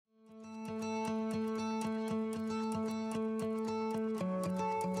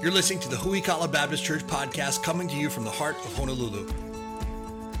You're listening to the Huikala Baptist Church podcast, coming to you from the heart of Honolulu.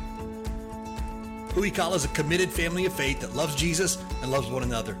 Huikala is a committed family of faith that loves Jesus and loves one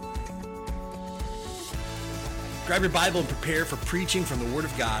another. Grab your Bible and prepare for preaching from the Word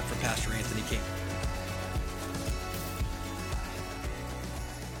of God from Pastor Anthony King.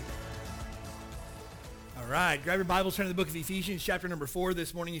 All right, grab your Bibles, turn to the book of Ephesians, chapter number 4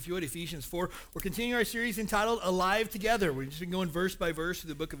 this morning, if you would, Ephesians 4. We're continuing our series entitled Alive Together. We've just been going verse by verse through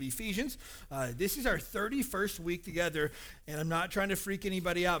the book of Ephesians. This is our 31st week together, and I'm not trying to freak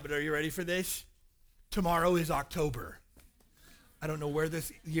anybody out, but are you ready for this? Tomorrow is October. I don't know where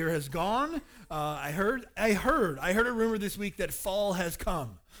this year has gone. I heard a rumor this week that fall has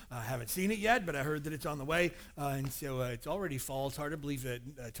come. I haven't seen it yet, but I heard that it's on the way, and so it's already fall. It's hard to believe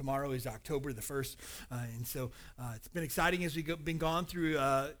that tomorrow is October the 1st, and so it's been exciting as we've been gone through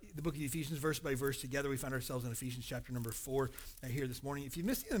the book of Ephesians verse by verse together. We find ourselves in Ephesians chapter number 4 here this morning. If you've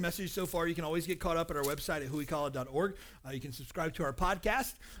missed the message so far, you can always get caught up at our website at huikala.org. You can subscribe to our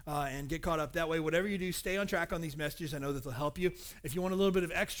podcast and get caught up that way. Whatever you do, stay on track on these messages. I know that they'll help you. If you want a little bit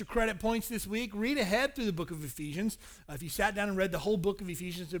of extra credit points this week, read ahead through the book of Ephesians. If you sat down and read the whole book of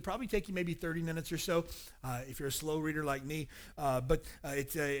Ephesians, it'd probably take you maybe 30 minutes or so if you're a slow reader like me. But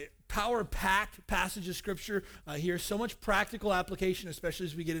it's a power-packed passage of Scripture here. So much practical application, especially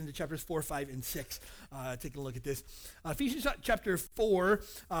as we get into chapters 4, 5, and 6. Taking a look at this. Ephesians chapter 4,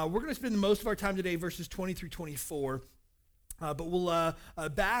 we're going to spend most of our time today verses 20 through 24. But we'll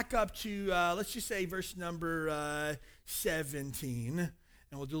back up to, let's just say, verse number 17.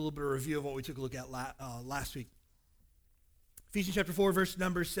 And we'll do a little bit of review of what we took a look at last week. Ephesians chapter 4, verse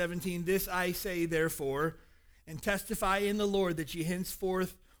number 17. This I say, therefore, and testify in the Lord, that ye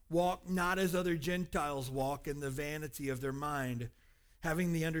henceforth walk not as other Gentiles walk, in the vanity of their mind,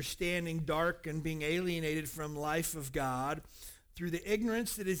 having the understanding dark, and being alienated from life of God through the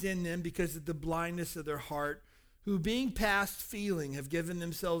ignorance that is in them, because of the blindness of their heart, who being past feeling have given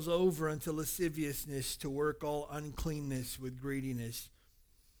themselves over unto lasciviousness, to work all uncleanness with greediness.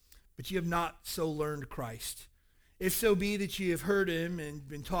 But ye have not so learned Christ. If so be that ye have heard him and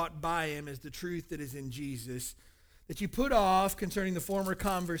been taught by him as the truth that is in Jesus, that ye put off concerning the former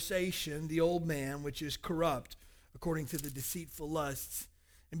conversation the old man, which is corrupt according to the deceitful lusts,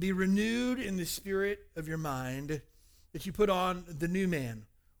 and be renewed in the spirit of your mind, that ye put on the new man,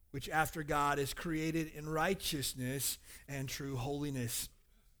 which after God is created in righteousness and true holiness.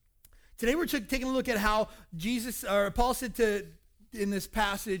 Today we're taking a look at how Paul said in this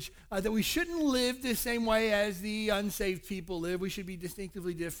passage that we shouldn't live the same way as the unsaved people live. We should be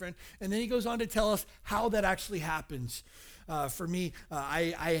distinctively different. And then he goes on to tell us how that actually happens. For me,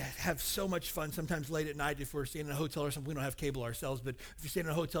 I have so much fun sometimes late at night if we're staying in a hotel or something. We don't have cable ourselves, but if you're staying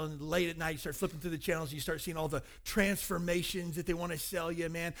in a hotel and late at night, you start flipping through the channels, and you start seeing all the transformations that they want to sell you,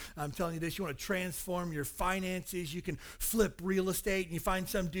 man. I'm telling you this, you want to transform your finances. You can flip real estate, and you find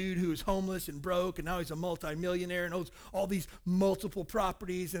some dude who is homeless and broke, and now he's a multimillionaire and owns all these multiple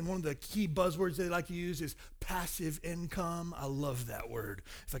properties. And one of the key buzzwords they like to use is passive income. I love that word.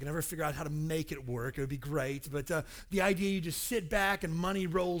 If I can ever figure out how to make it work, it would be great. But the idea you just sit back and money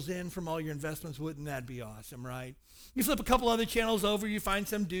rolls in from all your investments, wouldn't that be awesome, right? You flip a couple other channels over, you find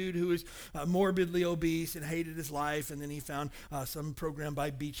some dude who is morbidly obese and hated his life, and then he found some program by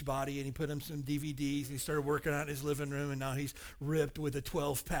Beachbody, and he put him some DVDs, and he started working out in his living room, and now he's ripped with a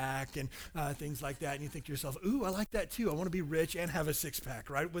 12-pack and things like that, and you think to yourself, ooh, I like that too. I want to be rich and have a six-pack,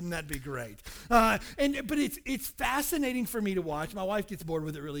 right? Wouldn't that be great? But it's fascinating for me to watch. My wife gets bored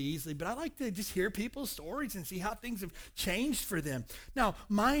with it really easily, but I like to just hear people's stories and see how things have changed for them. Now,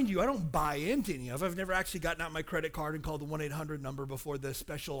 mind you, I don't buy into any of it. I've never actually gotten out my credit card and called the 1-800 number before the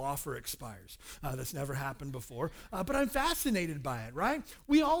special offer expires. That's never happened before. But I'm fascinated by it, right?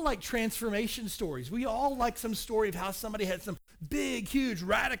 We all like transformation stories. We all like some story of how somebody had some big, huge,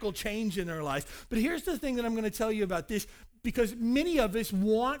 radical change in their life. But here's the thing that I'm going to tell you about this, because many of us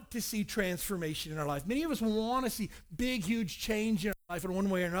want to see transformation in our life. Many of us want to see big, huge change in our life in one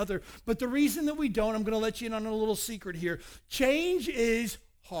way or another. But the reason that we don't, I'm going to let you in on a little secret here. Change is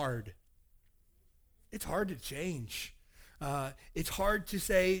hard. It's hard to change. It's hard to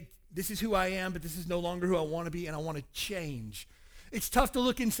say, this is who I am, but this is no longer who I want to be, and I want to change. It's tough to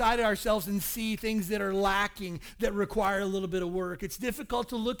look inside of ourselves and see things that are lacking, that require a little bit of work. It's difficult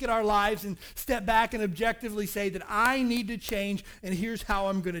to look at our lives and step back and objectively say that I need to change, and here's how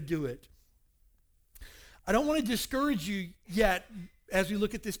I'm going to do it. I don't want to discourage you yet as we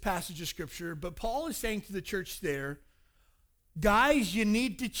look at this passage of Scripture, but Paul is saying to the church there, guys, you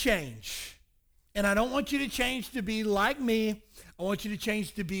need to change. And I don't want you to change to be like me. I want you to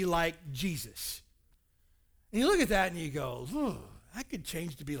change to be like Jesus. And you look at that and you go, I could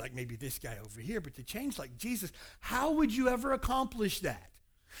change to be like maybe this guy over here, but to change like Jesus, how would you ever accomplish that?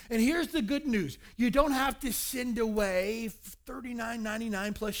 And here's the good news. You don't have to send away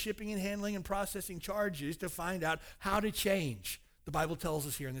 $39.99 plus shipping and handling and processing charges to find out how to change. The Bible tells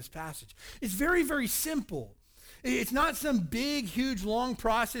us here in this passage. It's very, very simple. It's not some big, huge, long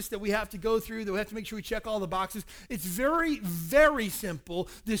process that we have to go through, that we have to make sure we check all the boxes. It's very, very simple,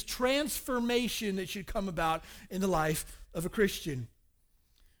 this transformation that should come about in the life of a Christian.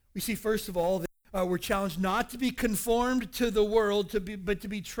 We see, first of all, that we're challenged not to be conformed to the world, but to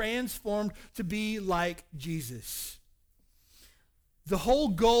be transformed to be like Jesus. The whole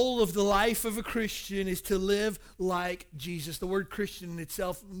goal of the life of a Christian is to live like Jesus. The word Christian in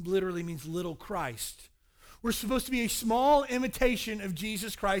itself literally means little Christ. We're supposed to be a small imitation of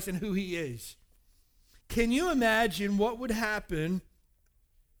Jesus Christ and who he is. Can you imagine what would happen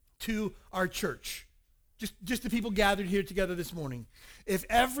to our church? Just the people gathered here together this morning. If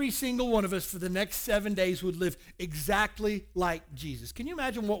every single one of us for the next 7 days would live exactly like Jesus. Can you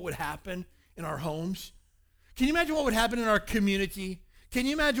imagine what would happen in our homes? Can you imagine what would happen in our community? Can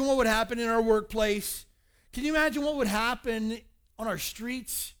you imagine what would happen in our workplace? Can you imagine what would happen on our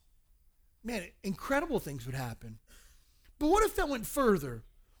streets? Man, incredible things would happen. But what if that went further?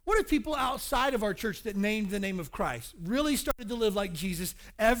 What if people outside of our church that named the name of Christ really started to live like Jesus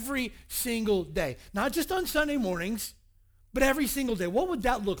every single day? Not just on Sunday mornings, but every single day. What would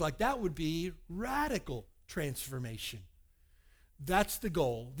that look like? That would be radical transformation. That's the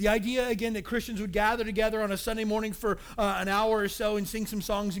goal. The idea, again, that Christians would gather together on a Sunday morning for an hour or so and sing some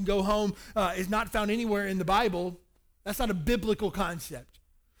songs and go home is not found anywhere in the Bible. That's not a biblical concept.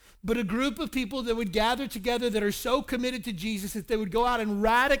 But a group of people that would gather together that are so committed to Jesus that they would go out and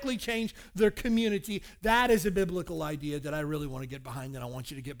radically change their community, that is a biblical idea that I really want to get behind, and I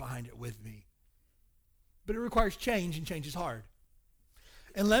want you to get behind it with me. But it requires change, and change is hard.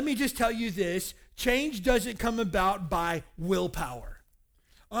 And let me just tell you this, change doesn't come about by willpower.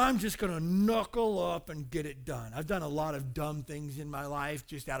 I'm just going to knuckle up and get it done. I've done a lot of dumb things in my life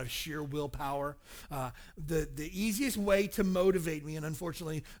just out of sheer willpower. The easiest way to motivate me, and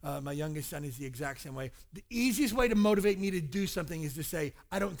unfortunately my youngest son is the exact same way, the easiest way to motivate me to do something is to say,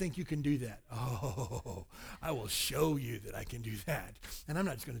 I don't think you can do that. Oh, I will show you that I can do that. And I'm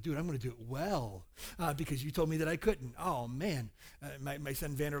not just going to do it, I'm going to do it well because you told me that I couldn't. Oh man, my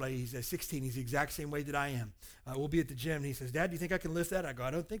son Vanderlei, he's 16, he's the exact same way that I am. We'll be at the gym and he says, Dad, do you think I can lift that? I go,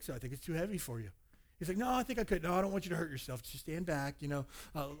 I don't think so. I think it's too heavy for you. He's like, no, I think I could. No, I don't want you to hurt yourself. Just stand back,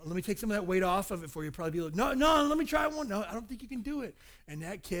 let me take some of that weight off of it for you. Probably be like, no, let me try one. No, I don't think you can do it. And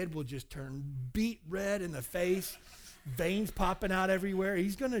that kid will just turn beet red in the face, veins popping out everywhere.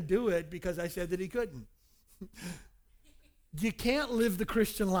 He's going to do it because I said that he couldn't. You can't live the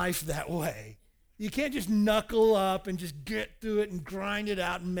Christian life that way. You can't just knuckle up and just get through it and grind it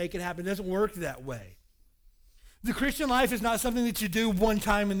out and make it happen. It doesn't work that way. The Christian life is not something that you do one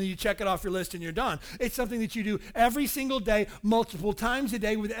time and then you check it off your list and you're done. It's something that you do every single day, multiple times a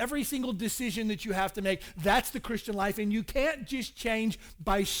day, with every single decision that you have to make. That's the Christian life, and you can't just change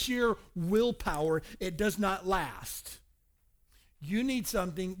by sheer willpower. It does not last. You need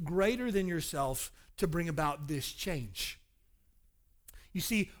something greater than yourself to bring about this change. You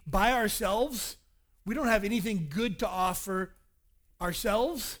see, by ourselves, we don't have anything good to offer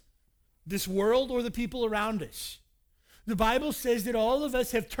ourselves, this world, or the people around us. The Bible says that all of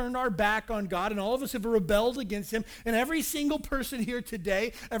us have turned our back on God and all of us have rebelled against him. And every single person here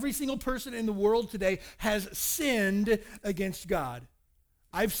today, every single person in the world today has sinned against God.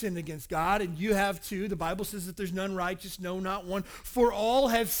 I've sinned against God, and you have too. The Bible says that there's none righteous, no, not one. For all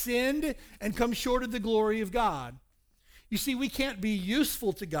have sinned and come short of the glory of God. You see, we can't be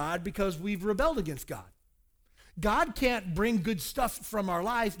useful to God because we've rebelled against God. God can't bring good stuff from our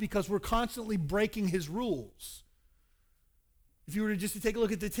lives because we're constantly breaking his rules. If you were just to take a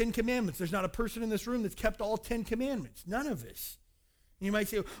look at the 10 Commandments, there's not a person in this room that's kept all 10 Commandments. None of us. And you might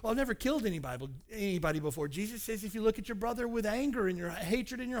say, well, I've never killed anybody before. Jesus says if you look at your brother with anger and your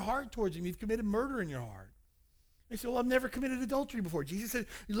hatred in your heart towards him, you've committed murder in your heart. They say, well, I've never committed adultery before. Jesus said,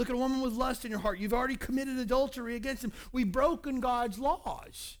 you look at a woman with lust in your heart, you've already committed adultery against him. We've broken God's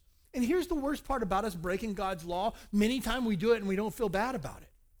laws. And here's the worst part about us breaking God's law. Many times we do it and we don't feel bad about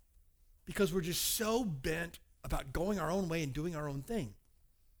it because we're just so bent about going our own way and doing our own thing.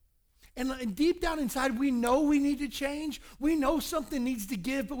 And deep down inside, we know we need to change. We know something needs to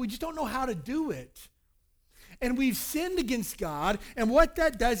give, but we just don't know how to do it. And we've sinned against God, and what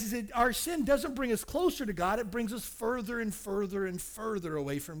that does is our sin doesn't bring us closer to God. It brings us further and further and further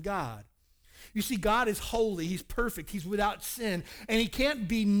away from God. You see, God is holy, he's perfect, he's without sin, and he can't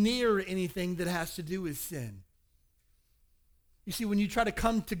be near anything that has to do with sin. You see, when you try to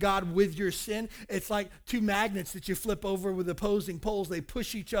come to God with your sin, it's like two magnets that you flip over with opposing poles. They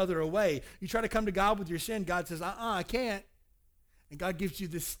push each other away. You try to come to God with your sin, God says, I can't. And God gives you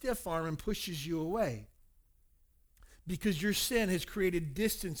this stiff arm and pushes you away because your sin has created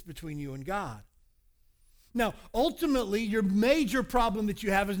distance between you and God. Now, ultimately, your major problem that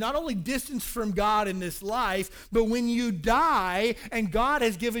you have is not only distance from God in this life, but when you die and God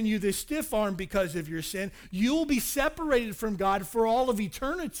has given you this stiff arm because of your sin, you will be separated from God for all of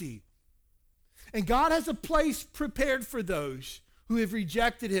eternity. And God has a place prepared for those who have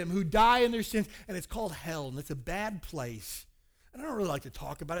rejected him, who die in their sins, and it's called hell, and it's a bad place. And I don't really like to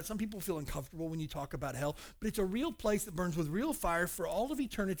talk about it. Some people feel uncomfortable when you talk about hell, but it's a real place that burns with real fire for all of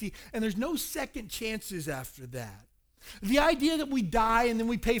eternity, and there's no second chances after that. The idea that we die and then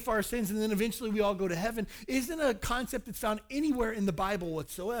we pay for our sins and then eventually we all go to heaven isn't a concept that's found anywhere in the Bible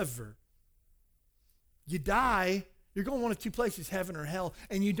whatsoever. You die, you're going one of two places, heaven or hell,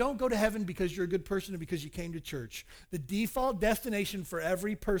 and you don't go to heaven because you're a good person or because you came to church. The default destination for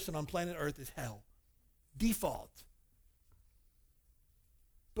every person on planet Earth is hell. Default.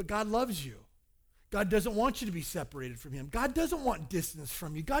 But God loves you. God doesn't want you to be separated from him. God doesn't want distance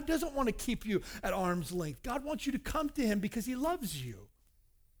from you. God doesn't want to keep you at arm's length. God wants you to come to him because he loves you.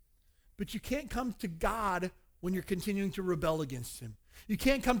 But you can't come to God when you're continuing to rebel against him. You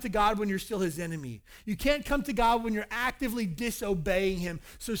can't come to God when you're still his enemy. You can't come to God when you're actively disobeying him.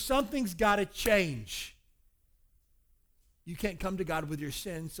 So something's got to change. You can't come to God with your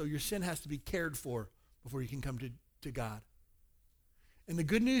sin, so your sin has to be cared for before you can come to God. And the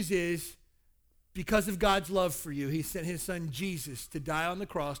good news is, because of God's love for you, he sent his son Jesus to die on the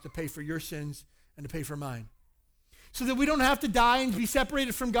cross to pay for your sins and to pay for mine. So that we don't have to die and be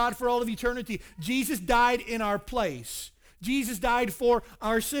separated from God for all of eternity. Jesus died in our place. Jesus died for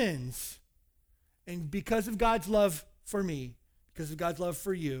our sins. And because of God's love for me, because of God's love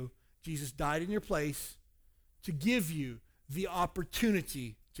for you, Jesus died in your place to give you the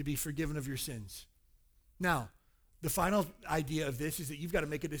opportunity to be forgiven of your sins. Now, the final idea of this is that you've got to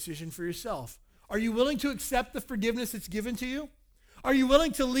make a decision for yourself. Are you willing to accept the forgiveness that's given to you? Are you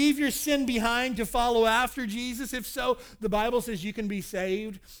willing to leave your sin behind to follow after Jesus? If so, the Bible says you can be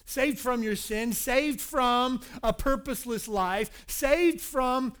saved. Saved from your sin, saved from a purposeless life, saved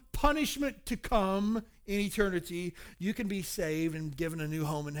from punishment to come in eternity. You can be saved and given a new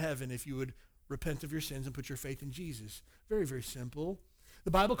home in heaven if you would repent of your sins and put your faith in Jesus. Very, very simple.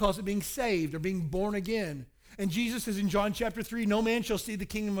 The Bible calls it being saved or being born again. And Jesus says in John chapter 3, no man shall see the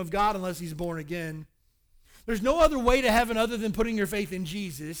kingdom of God unless he's born again. There's no other way to heaven other than putting your faith in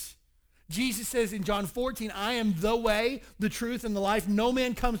Jesus. Jesus says in John 14, I am the way, the truth, and the life. No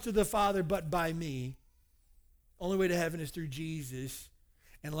man comes to the Father but by me. Only way to heaven is through Jesus.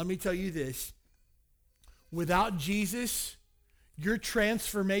 And let me tell you this. Without Jesus, your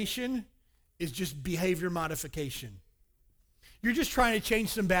transformation is just behavior modification. You're just trying to change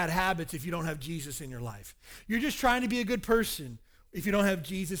some bad habits if you don't have Jesus in your life. You're just trying to be a good person if you don't have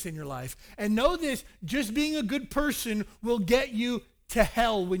Jesus in your life. And know this, just being a good person will get you to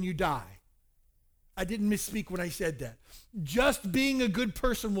hell when you die. I didn't misspeak when I said that. Just being a good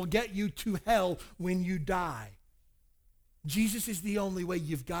person will get you to hell when you die. Jesus is the only way.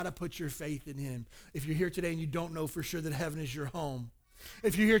 You've got to put your faith in him. If you're here today and you don't know for sure that heaven is your home,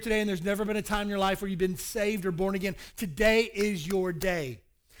 if you're here today and there's never been a time in your life where you've been saved or born again, today is your day.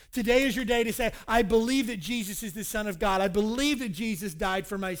 Today is your day to say, I believe that Jesus is the Son of God. I believe that Jesus died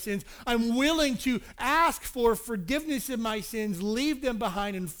for my sins. I'm willing to ask for forgiveness of my sins, leave them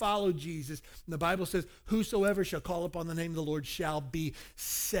behind, and follow Jesus. And the Bible says, whosoever shall call upon the name of the Lord shall be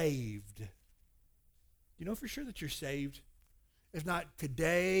saved. You know for sure that you're saved? If not,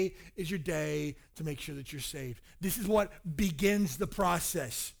 today is your day to make sure that you're saved. This is what begins the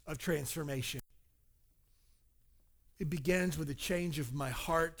process of transformation. It begins with a change of my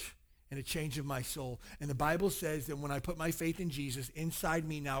heart and a change of my soul. And the Bible says that when I put my faith in Jesus, inside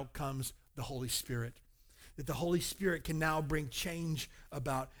me now comes the Holy Spirit. That the Holy Spirit can now bring change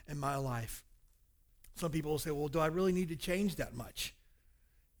about in my life. Some people will say, well, do I really need to change that much?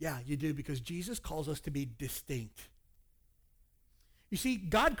 Yeah, you do, because Jesus calls us to be distinct. You see,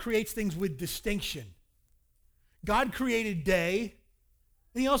 God creates things with distinction. God created day,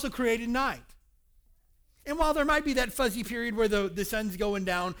 and he also created night. And while there might be that fuzzy period where the sun's going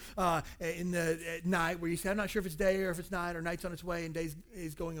down in the night, where you say, I'm not sure if it's day or if it's night, or night's on its way and day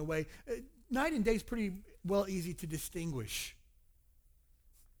is going away, night and day is pretty well easy to distinguish.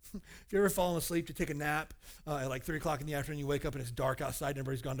 If you're ever fallen asleep to take a nap at like 3 o'clock in the afternoon, you wake up and it's dark outside and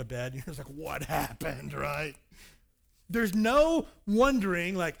everybody's gone to bed, and you're just like, what happened, right? There's no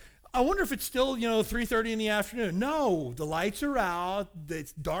wondering, like, I wonder if it's still, 3:30 in the afternoon. No, the lights are out.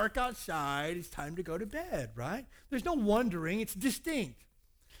 It's dark outside. It's time to go to bed, right? There's no wondering. It's distinct.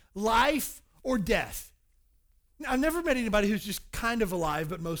 Life or death. Now, I've never met anybody who's just kind of alive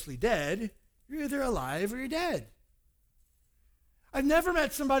but mostly dead. You're either alive or you're dead. I've never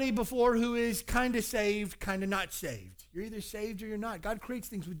met somebody before who is kind of saved, kind of not saved. You're either saved or you're not. God creates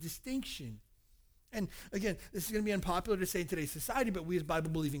things with distinction. And again, this is going to be unpopular to say in today's society, but we as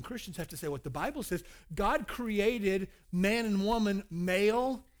Bible-believing Christians have to say what the Bible says. God created man and woman,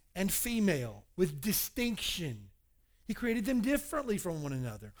 male and female, with distinction. He created them differently from one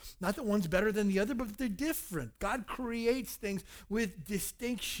another. Not that one's better than the other, but they're different. God creates things with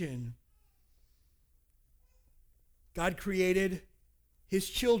distinction. God created his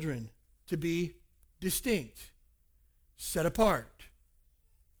children to be distinct, set apart,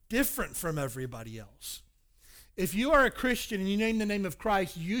 different from everybody else. If you are a Christian and you name the name of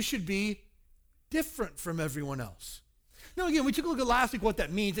Christ, you should be different from everyone else. Now, again, we took a look at last week what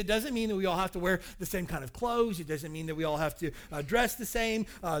that means. It doesn't mean that we all have to wear the same kind of clothes. It doesn't mean that we all have to dress the same.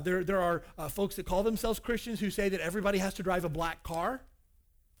 There are folks that call themselves Christians who say that everybody has to drive a black car.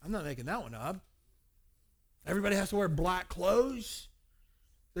 I'm not making that one up. Everybody has to wear black clothes.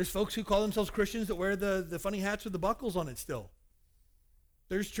 There's folks who call themselves Christians that wear the funny hats with the buckles on it still.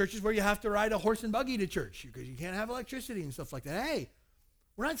 There's churches where you have to ride a horse and buggy to church because you can't have electricity and stuff like that. Hey,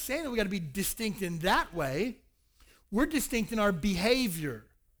 we're not saying that we got to be distinct in that way. We're distinct in our behavior.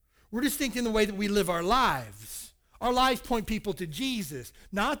 We're distinct in the way that we live our lives. Our lives point people to Jesus.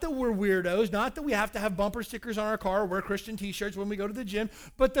 Not that we're weirdos, not that we have to have bumper stickers on our car or wear Christian t-shirts when we go to the gym,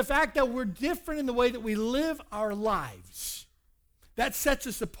 but the fact that we're different in the way that we live our lives. That sets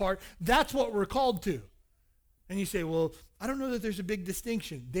us apart. That's what we're called to. And you say, well, I don't know that there's a big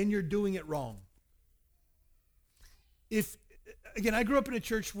distinction. Then you're doing it wrong. Again, I grew up in a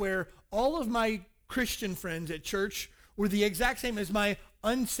church where all of my Christian friends at church were the exact same as my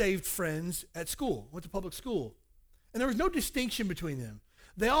unsaved friends at school. Went to public school. And there was no distinction between them.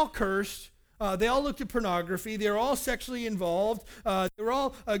 They all cursed. They all looked at pornography. They were all sexually involved. They were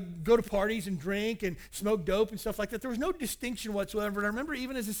all go to parties and drink and smoke dope and stuff like that. There was no distinction whatsoever. And I remember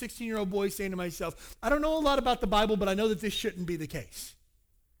even as a 16-year-old boy saying to myself, I don't know a lot about the Bible, but I know that this shouldn't be the case.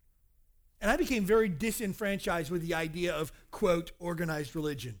 And I became very disenfranchised with the idea of, quote, organized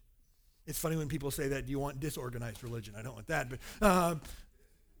religion. It's funny when people say that, do you want disorganized religion? I don't want that.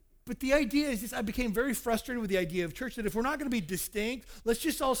 But the idea is this, I became very frustrated with the idea of church, that if we're not going to be distinct, let's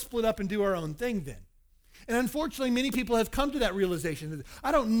just all split up and do our own thing then. And unfortunately, many people have come to that realization that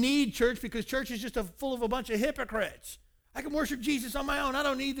I don't need church because church is just full of a bunch of hypocrites. I can worship Jesus on my own. I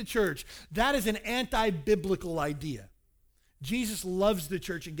don't need the church. That is an anti-biblical idea. Jesus loves the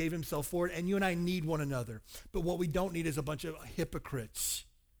church and gave himself for it, and you and I need one another. But what we don't need is a bunch of hypocrites.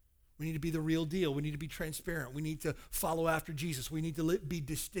 We need to be the real deal. We need to be transparent. We need to follow after Jesus. We need to be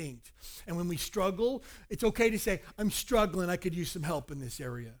distinct. And when we struggle, it's okay to say, I'm struggling. I could use some help in this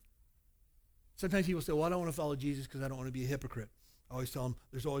area. Sometimes people say, well, I don't want to follow Jesus because I don't want to be a hypocrite. I always tell them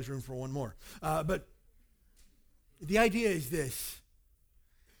there's always room for one more. But the idea is this.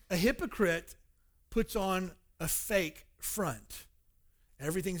 A hypocrite puts on a fake front.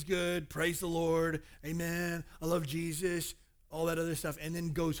 Everything's good. Praise the Lord. Amen. I love Jesus. All that other stuff, and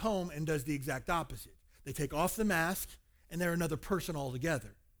then goes home and does the exact opposite. They take off the mask, and they're another person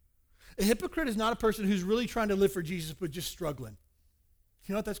altogether. A hypocrite is not a person who's really trying to live for Jesus but just struggling.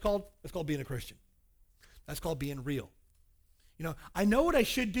 You know what that's called? That's called being a Christian. That's called being real. I know what I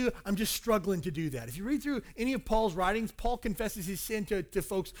should do. I'm just struggling to do that. If you read through any of Paul's writings, Paul confesses his sin to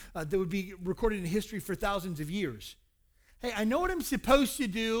folks that would be recorded in history for thousands of years. Hey, I know what I'm supposed to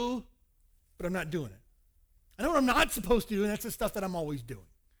do, but I'm not doing it. I know what I'm not supposed to do, and that's the stuff that I'm always doing.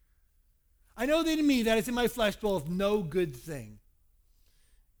 I know that in me, that is in my flesh, dwelleth no good thing.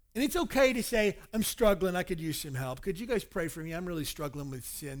 And it's okay to say, I'm struggling, I could use some help. Could you guys pray for me? I'm really struggling with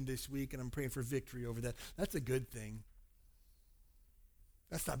sin this week, and I'm praying for victory over that. That's a good thing.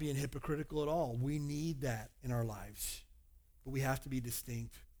 That's not being hypocritical at all. We need that in our lives. But we have to be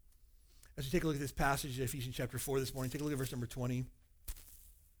distinct. As we take a look at this passage in Ephesians chapter 4 this morning, take a look at verse number 20.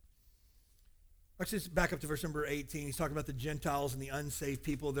 Let's just back up to verse number 18. He's talking about the Gentiles and the unsaved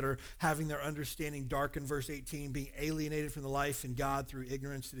people that are having their understanding darkened. Verse 18, being alienated from the life in God through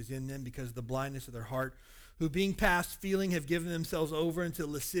ignorance that is in them because of the blindness of their heart, who being past feeling have given themselves over into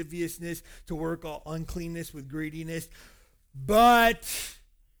lasciviousness to work all uncleanness with greediness. But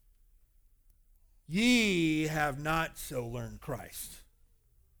ye have not so learned Christ.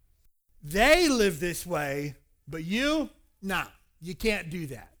 They live this way, but you, nah, you can't do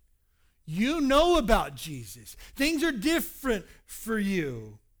that. You know about Jesus. Things are different for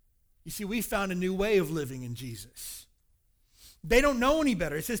you. You see, we found a new way of living in Jesus. They don't know any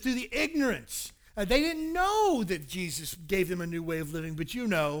better. It says through the ignorance. They didn't know that Jesus gave them a new way of living, but you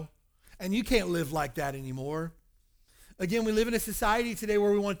know, and you can't live like that anymore. Again, we live in a society today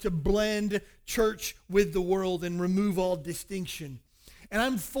where we want to blend church with the world and remove all distinction. And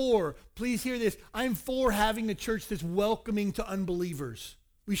I'm for, please hear this, I'm for having a church that's welcoming to unbelievers.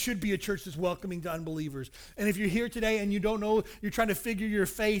 We should be a church that's welcoming to unbelievers. And if you're here today and you don't know, you're trying to figure your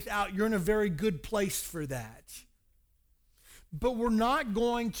faith out, you're in a very good place for that. But we're not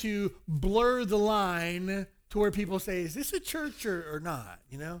going to blur the line to where people say, is this a church or not,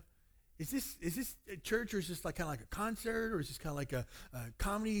 you know? Is this a church, or is this like kind of like a concert, or is this kind of like a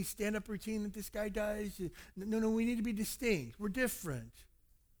comedy stand-up routine that this guy does? No, we need to be distinct. We're different.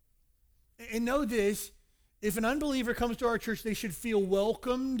 And know this, if an unbeliever comes to our church, they should feel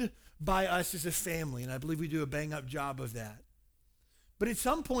welcomed by us as a family, and I believe we do a bang-up job of that. But at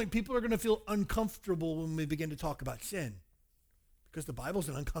some point, people are going to feel uncomfortable when we begin to talk about sin, because the Bible's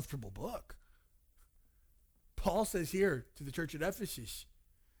an uncomfortable book. Paul says here to the church at Ephesus,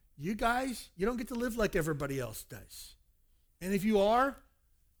 you guys, you don't get to live like everybody else does. And if you are,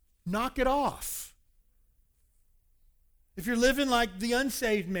 knock it off. If you're living like the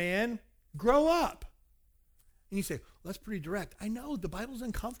unsaved man, grow up. And you say, well, that's pretty direct. I know, the Bible's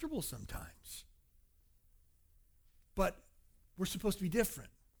uncomfortable sometimes. But we're supposed to be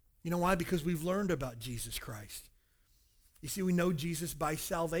different. You know why? Because we've learned about Jesus Christ. You see, we know Jesus by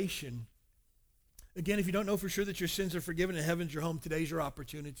salvation. Again, if you don't know for sure that your sins are forgiven and heaven's your home, today's your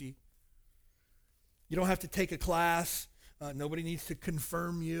opportunity. You don't have to take a class. Nobody needs to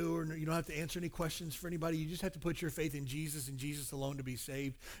confirm you, or you don't have to answer any questions for anybody. You just have to put your faith in Jesus and Jesus alone to be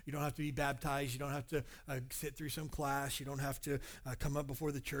saved. You don't have to be baptized. You don't have to sit through some class. You don't have to come up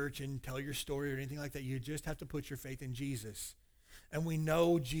before the church and tell your story or anything like that. You just have to put your faith in Jesus. And we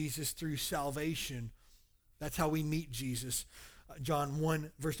know Jesus through salvation. That's how we meet Jesus. John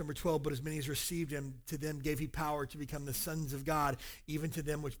 1, verse number 12, but as many as received him, to them gave he power to become the sons of God, even to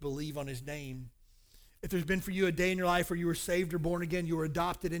them which believe on his name. If there's been for you a day in your life where you were saved or born again, you were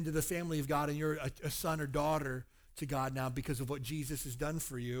adopted into the family of God, and you're a son or daughter to God now because of what Jesus has done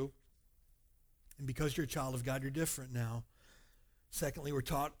for you. And because you're a child of God, you're different now. Secondly, we're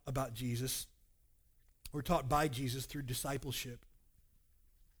taught about Jesus. We're taught by Jesus through discipleship.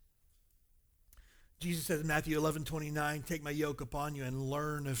 Jesus says in Matthew 11:29, take my yoke upon you and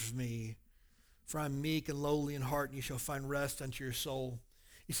learn of me, for I'm meek and lowly in heart, and you shall find rest unto your soul.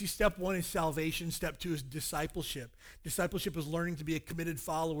 You see, step one is salvation. Step two is discipleship. Discipleship is learning to be a committed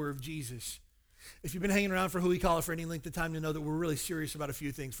follower of Jesus. If you've been hanging around for Who We Call It for any length of time, you'll know that we're really serious about a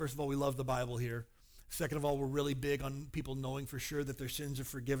few things. First of all, we love the Bible here. Second of all, we're really big on people knowing for sure that their sins are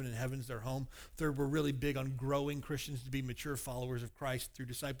forgiven and heaven's their home. Third, we're really big on growing Christians to be mature followers of Christ through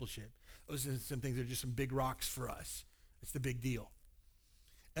discipleship. Those are some things that are just some big rocks for us. It's the big deal.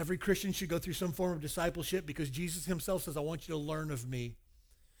 Every Christian should go through some form of discipleship because Jesus himself says, I want you to learn of me.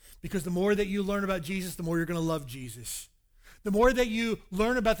 Because the more that you learn about Jesus, the more you're going to love Jesus. The more that you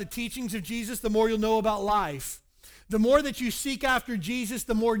learn about the teachings of Jesus, the more you'll know about life. The more that you seek after Jesus,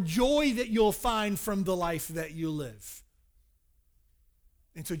 the more joy that you'll find from the life that you live.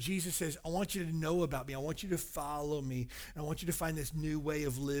 And so Jesus says, I want you to know about me. I want you to follow me. And I want you to find this new way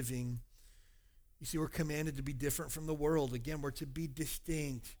of living. You see, we're commanded to be different from the world. Again, we're to be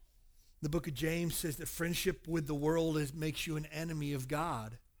distinct. The book of James says that friendship with the world makes you an enemy of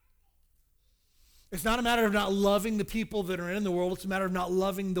God. It's not a matter of not loving the people that are in the world. It's a matter of not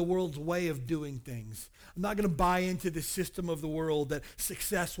loving the world's way of doing things. I'm not going to buy into the system of the world that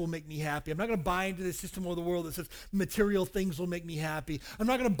success will make me happy. I'm not going to buy into the system of the world that says material things will make me happy. I'm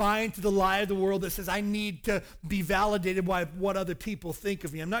not going to buy into the lie of the world that says I need to be validated by what other people think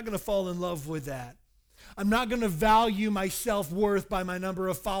of me. I'm not going to fall in love with that. I'm not going to value my self-worth by my number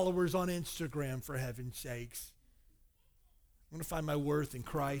of followers on Instagram, for heaven's sakes. I'm going to find my worth in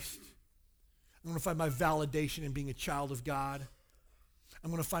Christ. I'm going to find my validation in being a child of God.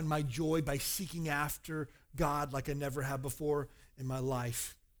 I'm going to find my joy by seeking after God like I never have before in my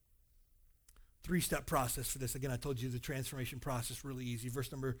life. 3-step process for this. Again, I told you the transformation process, really easy.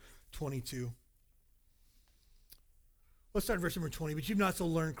 Verse number 22. Let's start at verse number 20. But you've not so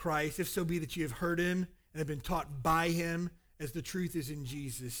learned Christ, if so be that you have heard him and have been taught by him, as the truth is in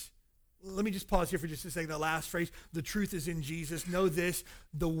Jesus. Let me just pause here for just a second. The last phrase, the truth is in Jesus. Know this,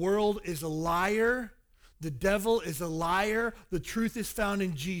 the world is a liar. The devil is a liar. The truth is found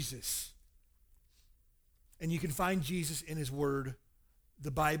in Jesus. And you can find Jesus in his word. The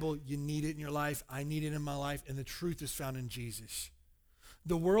Bible, you need it in your life. I need it in my life. And the truth is found in Jesus.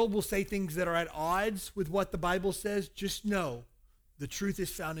 The world will say things that are at odds with what the Bible says. Just know The truth is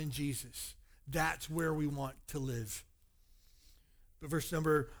found in Jesus. That's where we want to live. But verse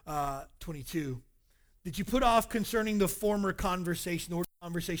number 22, that you put off concerning the former conversation. The word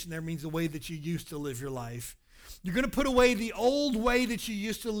conversation there means the way that you used to live your life. You're going to put away the old way that you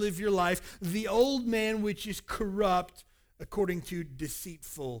used to live your life, the old man which is corrupt according to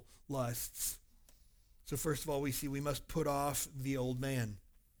deceitful lusts. So first of all, we see we must put off the old man.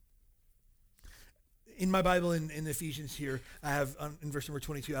 In my Bible, in Ephesians here, I have, in verse number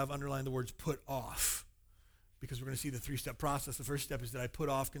 22, I have underlined the words put off, because we're going to see the three-step process. The first step is that I put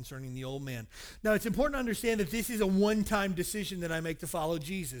off concerning the old man. Now, it's important to understand that this is a one-time decision that I make to follow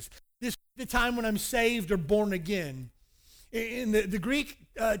Jesus. This is the time when I'm saved or born again. In the Greek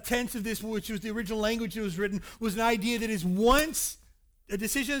tense of this, which was the original language it was written, was an idea that is once, a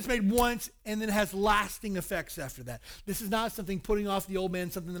decision that's made once and then has lasting effects after that. This is not something putting off the old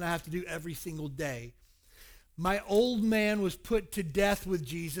man, something that I have to do every single day. My old man was put to death with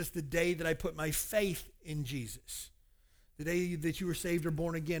Jesus the day that I put my faith in Jesus. The day that you were saved or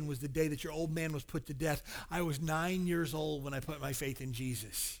born again was the day that your old man was put to death. I was 9 years old when I put my faith in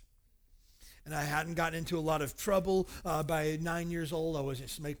Jesus. And I hadn't gotten into a lot of trouble by 9 years old. I wasn't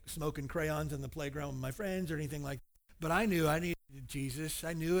smoking crayons in the playground with my friends or anything like that. But I knew I needed Jesus.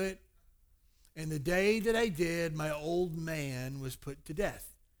 I knew it. And the day that I did, my old man was put to death.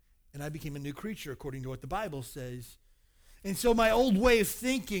 And I became a new creature according to what the Bible says. And so my old way of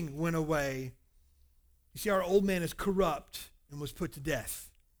thinking went away. You see, our old man is corrupt and was put to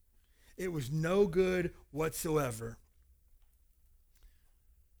death. It was no good whatsoever.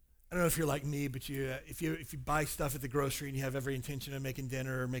 I don't know if you're like me, but if you buy stuff at the grocery and you have every intention of making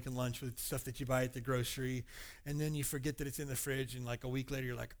dinner or making lunch with stuff that you buy at the grocery, and then you forget that it's in the fridge, and like a week later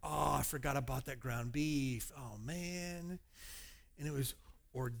you're like, oh, I forgot I bought that ground beef. Oh, man. And it was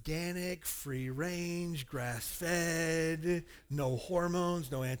organic, free-range, grass-fed, no hormones,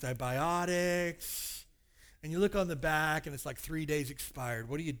 no antibiotics. And you look on the back, and it's like 3 days expired.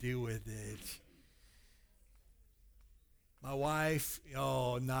 What do you do with it? My wife, she's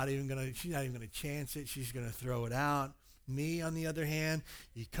not even going to chance it. She's going to throw it out. Me, on the other hand,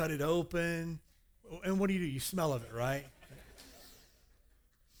 you cut it open, and what do? You smell of it, right?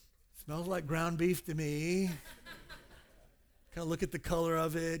 Smells like ground beef to me. Kind of look at the color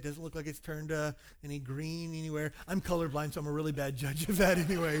of it. Doesn't look like it's turned any green anywhere. I'm colorblind, so I'm a really bad judge of that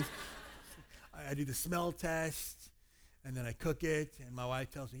anyways. I do the smell test, and then I cook it, and my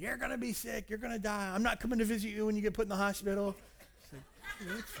wife tells me, you're going to be sick. You're going to die. I'm not coming to visit you when you get put in the hospital. It's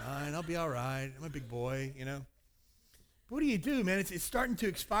like, it's fine. I'll be all right. I'm a big boy, But what do, man? It's starting to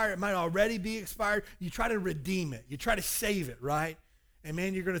expire. It might already be expired. You try to redeem it. You try to save it, right? And,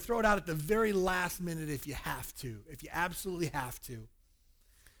 man, you're going to throw it out at the very last minute if you have to, if you absolutely have to.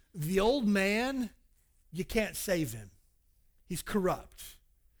 The old man, you can't save him. He's corrupt.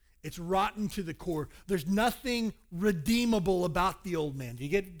 It's rotten to the core. There's nothing redeemable about the old man. Do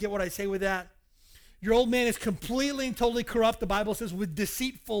you get what I say with that? Your old man is completely and totally corrupt, the Bible says, with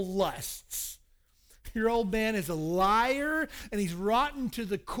deceitful lusts. Your old man is a liar, and he's rotten to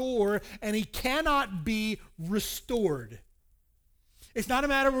the core, and he cannot be restored. It's not a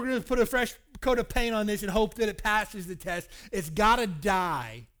matter we're going to put a fresh coat of paint on this and hope that it passes the test. It's got to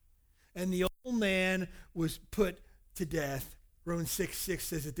die. And the old man was put to death. Romans 6:6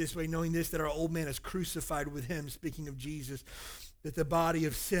 says it this way, knowing this, that our old man is crucified with him, speaking of Jesus, that the body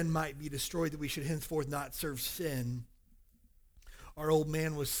of sin might be destroyed, that we should henceforth not serve sin. Our old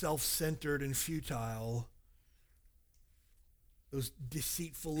man was self-centered and futile. Those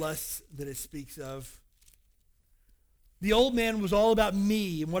deceitful lusts that it speaks of. The old man was all about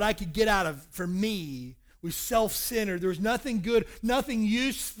me and what I could get out of for me. Was self-centered. There was nothing good, nothing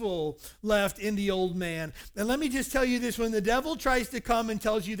useful left in the old man. And let me just tell you this, when the devil tries to come and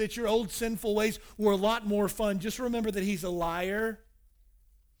tells you that your old sinful ways were a lot more fun, just remember that he's a liar.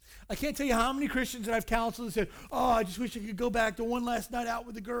 I can't tell you how many Christians that I've counseled and said, I just wish I could go back to one last night out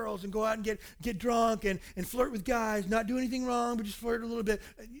with the girls and go out and get drunk and flirt with guys, not do anything wrong, but just flirt a little bit.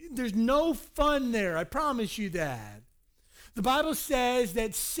 There's no fun there. I promise you that. The Bible says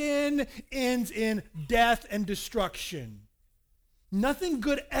that sin ends in death and destruction. Nothing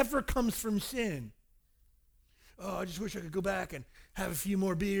good ever comes from sin. I just wish I could go back and have a few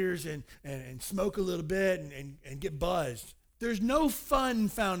more beers and smoke a little bit and get buzzed. There's no fun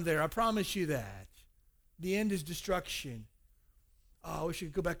found there, I promise you that. The end is destruction. I wish I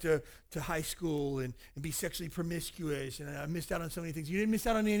could go back to high school and be sexually promiscuous, and I missed out on so many things. You didn't miss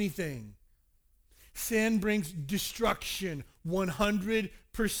out on anything. Sin brings destruction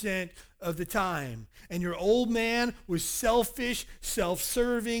 100% of the time. And your old man was selfish,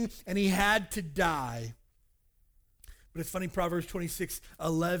 self-serving, and he had to die. But it's funny, Proverbs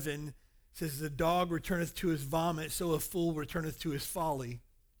 26:11 says, the dog returneth to his vomit, so a fool returneth to his folly.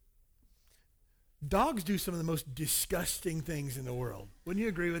 Dogs do some of the most disgusting things in the world. Wouldn't you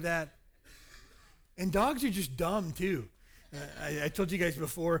agree with that? And dogs are just dumb, too. I told you guys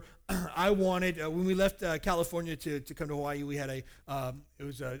before, I wanted, when we left California to come to Hawaii, we had it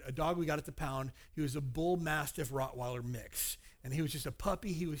was a dog we got at the pound. He was a Bull Mastiff Rottweiler mix. And he was just a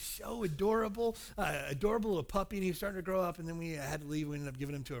puppy. He was so adorable, adorable little puppy, and he was starting to grow up, and then we had to leave. We ended up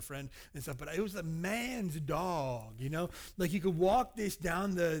giving him to a friend and stuff. But it was a man's dog, you know? Like you could walk this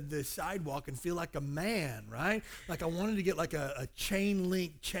down the sidewalk and feel like a man, right? Like I wanted to get like a chain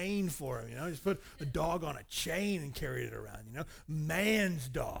link chain for him, you know? Just put a dog on a chain and carry it around, you know? Man's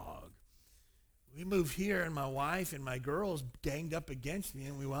dog. We moved here, and my wife and my girls ganged up against me,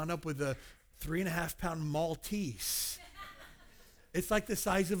 and we wound up with a 3.5-pound Maltese. It's like the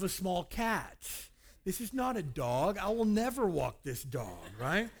size of a small cat. This is not a dog. I will never walk this dog,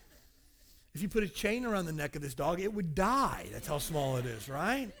 right? If you put a chain around the neck of this dog, it would die. That's how small it is,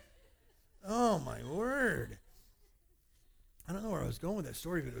 right? Oh, my word. I don't know where I was going with that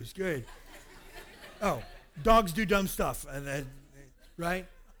story, but it was good. Oh, dogs do dumb stuff, right?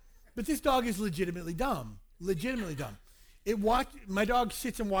 But this dog is legitimately dumb. Legitimately dumb. My dog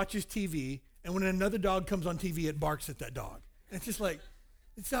sits and watches TV, and when another dog comes on TV, it barks at that dog. It's just like,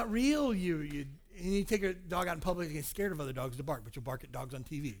 it's not real. You take a dog out in public and get scared of other dogs to bark, but you'll bark at dogs on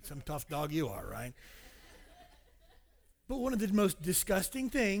TV. Some tough dog you are, right? But one of the most disgusting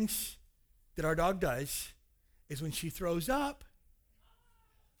things that our dog does is when she throws up,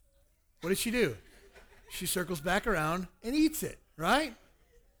 what does she do? She circles back around and eats it, right?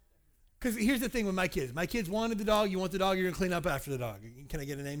 Because here's the thing with my kids. My kids wanted the dog. You want the dog, you're going to clean up after the dog. Can I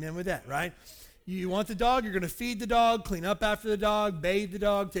get an amen with that, right? You want the dog, you're going to feed the dog, clean up after the dog, bathe the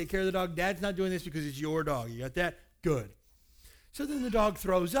dog, take care of the dog. Dad's not doing this because it's your dog. You got that? Good. So then the dog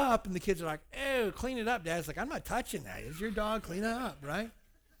throws up, and the kids are like, "Oh, clean it up, Dad." It's like, I'm not touching that. It's your dog. Clean it up, right?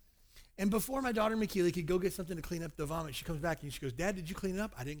 And before my daughter, McKeely, could go get something to clean up the vomit, she comes back, and she goes, "Dad, did you clean it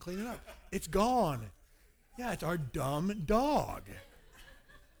up?" "I didn't clean it up." "It's gone." "Yeah, it's our dumb dog."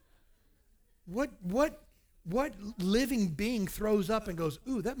 What living being throws up and goes,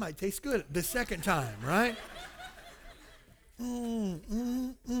 "Ooh, that might taste good," the second time, right?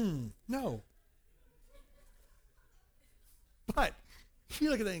 No. But you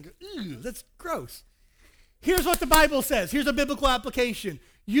look at that and go, "Ooh, that's gross." Here's what the Bible says. Here's a biblical application.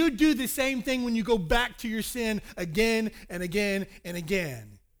 You do the same thing when you go back to your sin again and again and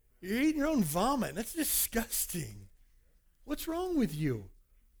again. You're eating your own vomit. That's disgusting. What's wrong with you?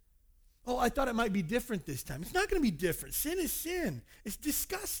 "Oh, I thought it might be different this time." It's not going to be different. Sin is sin. It's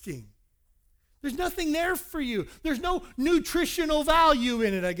disgusting. There's nothing there for you. There's no nutritional value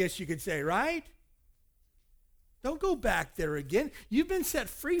in it, I guess you could say, right? Don't go back there again. You've been set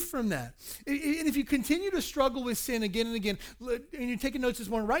free from that. And if you continue to struggle with sin again and again, and you're taking notes this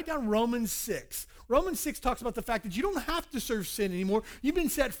morning, write down Romans 6. Romans 6 talks about the fact that you don't have to serve sin anymore. You've been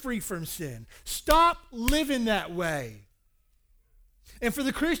set free from sin. Stop living that way. And for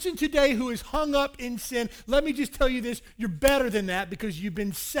the Christian today who is hung up in sin, let me just tell you this, you're better than that because you've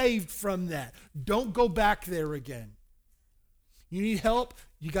been saved from that. Don't go back there again. You need help,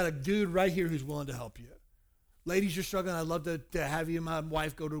 you got a dude right here who's willing to help you. Ladies, you're struggling. I'd love to have you and my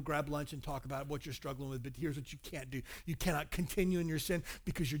wife go to grab lunch and talk about what you're struggling with, but here's what you can't do. You cannot continue in your sin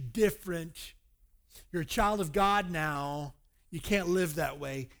because you're different. You're a child of God now. You can't live that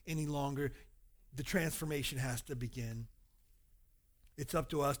way any longer. The transformation has to begin. It's up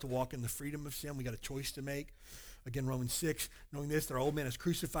to us to walk in the freedom of sin. We got a choice to make. Again, Romans 6, knowing this, that our old man is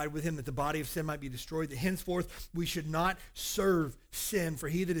crucified with him, that the body of sin might be destroyed, that henceforth we should not serve sin, for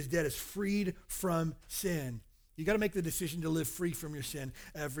he that is dead is freed from sin. You got to make the decision to live free from your sin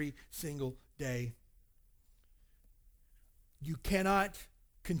every single day. You cannot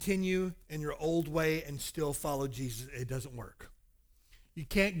continue in your old way and still follow Jesus. It doesn't work. You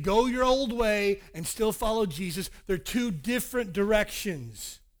can't go your old way and still follow Jesus. They're two different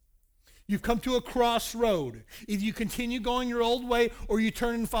directions. You've come to a crossroad. Either you continue going your old way or you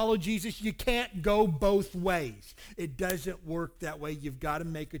turn and follow Jesus. You can't go both ways. It doesn't work that way. You've got to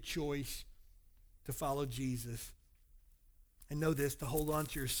make a choice to follow Jesus. And know this, to hold on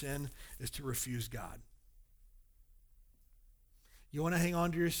to your sin is to refuse God. You want to hang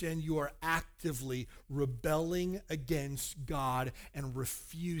on to your sin, you are actively rebelling against God and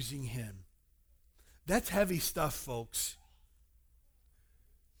refusing him. That's heavy stuff, folks.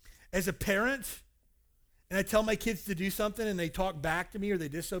 As a parent, and I tell my kids to do something and they talk back to me or they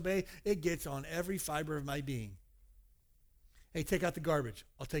disobey, it gets on every fiber of my being. "Hey, take out the garbage."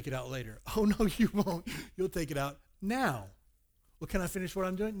 "I'll take it out later." "Oh, no, you won't. You'll take it out now. Well, can I finish what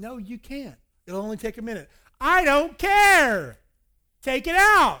I'm doing? No, you can't. It'll only take a minute. I don't care. Take it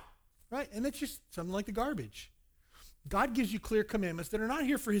out. Right? And that's just something like the garbage. God gives you clear commandments that are not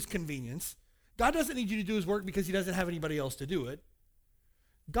here for his convenience. God doesn't need you to do his work because he doesn't have anybody else to do it.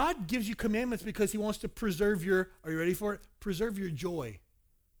 God gives you commandments because he wants to preserve your, are you ready for it? Preserve your joy.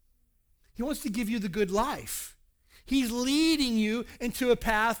 He wants to give you the good life. He's leading you into a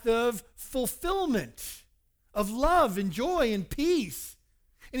path of fulfillment, of love and joy and peace.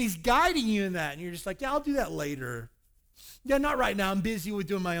 And he's guiding you in that. And you're just like, yeah, I'll do that later. Yeah, not right now. I'm busy with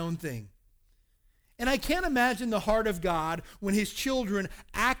doing my own thing. And I can't imagine the heart of God when his children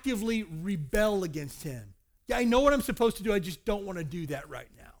actively rebel against him. Yeah, I know what I'm supposed to do. I just don't want to do that right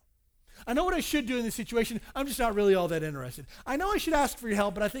now. I know what I should do in this situation. I'm just not really all that interested. I know I should ask for your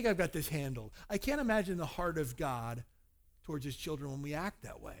help, but I think I've got this handled. I can't imagine the heart of God towards his children when we act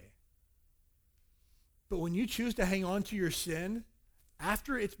that way. But when you choose to hang on to your sin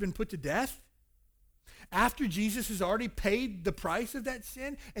after it's been put to death, after Jesus has already paid the price of that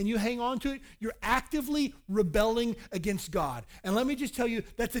sin and you hang on to it, you're actively rebelling against God. And let me just tell you,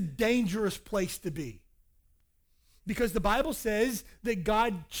 that's a dangerous place to be. Because the Bible says that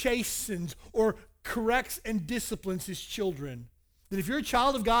God chastens or corrects and disciplines his children. That if you're a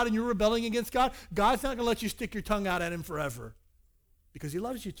child of God and you're rebelling against God, God's not going to let you stick your tongue out at him forever. Because he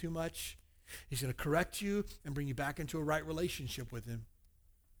loves you too much. He's going to correct you and bring you back into a right relationship with him.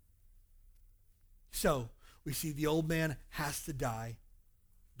 So, we see the old man has to die.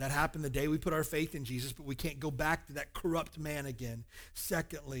 That happened the day we put our faith in Jesus, but we can't go back to that corrupt man again.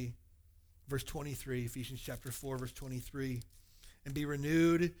 Secondly, verse 23, Ephesians chapter 4, verse 23, and be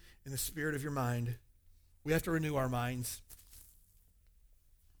renewed in the spirit of your mind. We have to renew our minds.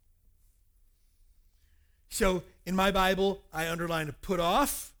 So, in my Bible, I underlined put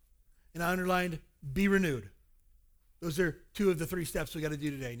off, and I underlined be renewed. Those are two of the three steps we got to do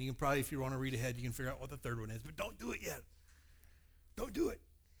today. And you can probably, if you want to read ahead, you can figure out what the third one is. But don't do it yet. Don't do it.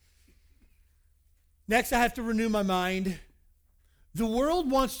 Next, I have to renew my mind. The world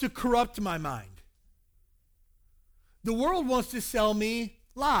wants to corrupt my mind. The world wants to sell me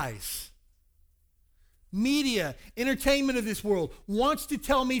lies. Media, entertainment of this world wants to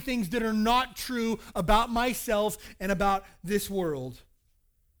tell me things that are not true about myself and about this world.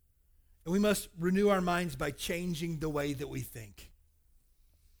 And we must renew our minds by changing the way that we think.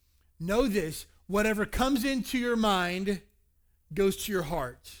 Know this, whatever comes into your mind goes to your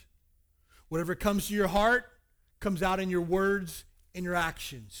heart. Whatever comes to your heart comes out in your words and your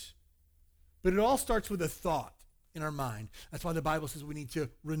actions. But it all starts with a thought in our mind. That's why the Bible says we need to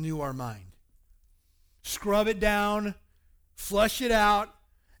renew our mind. Scrub it down, flush it out,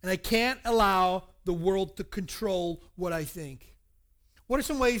 and I can't allow the world to control what I think. What are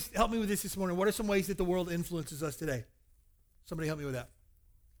some ways, help me with this morning, what are some ways that the world influences us today? Somebody help me with that.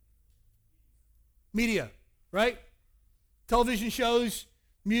 Media, right? Television shows,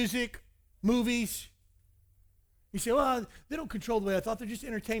 music, movies. You say, well, they don't control the way I thought. They're just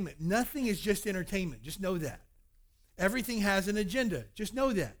entertainment. Nothing is just entertainment. Just know that. Everything has an agenda. Just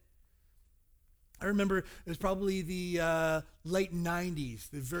know that. I remember it was probably the late 90s.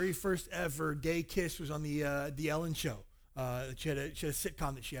 The very first ever gay kiss was on the Ellen Show. She had a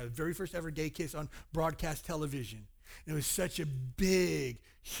sitcom that she had, the very first ever gay kiss on broadcast television. And it was such a big,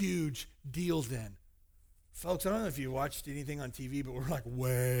 huge deal then. Folks, I don't know if you watched anything on TV, but we're like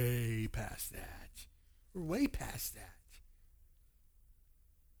way past that. We're way past that.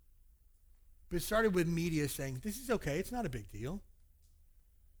 But it started with media saying, this is okay, it's not a big deal.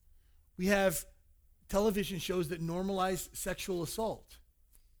 We have television shows that normalize sexual assault.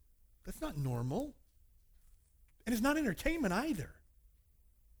 That's not normal. And it's not entertainment either.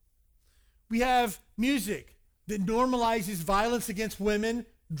 We have music that normalizes violence against women,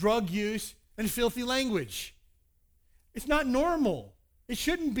 drug use, and filthy language. It's not normal. It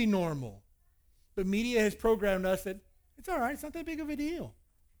shouldn't be normal. But media has programmed us that it's all right, it's not that big of a deal.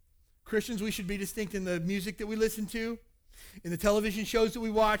 Christians, we should be distinct in the music that we listen to, in the television shows that we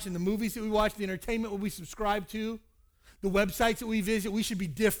watch, in the movies that we watch, the entertainment that we subscribe to, the websites that we visit. We should be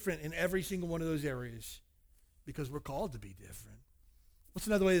different in every single one of those areas because we're called to be different. What's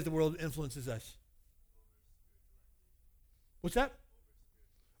another way that the world influences us? What's that?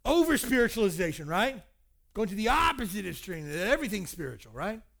 Over-spiritualization, right? Going to the opposite extreme, that everything's spiritual,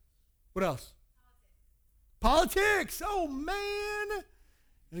 right? What else? Politics. Oh, man.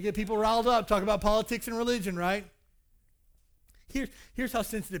 You get people riled up, talk about politics and religion, right? Here's how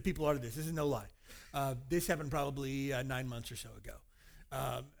sensitive people are to this. This is no lie. This happened probably 9 months or so ago.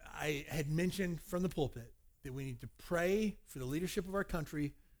 I had mentioned from the pulpit that we need to pray for the leadership of our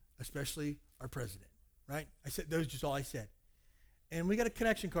country, especially our president, right? I said, that was just all I said. And we got a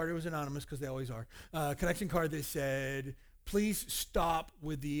connection card. It was anonymous because they always are. Connection card that said, please stop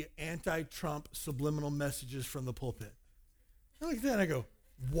with the anti-Trump subliminal messages from the pulpit. I look at that and I go,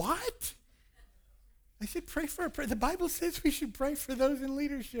 what? I said, pray for the Bible says we should pray for those in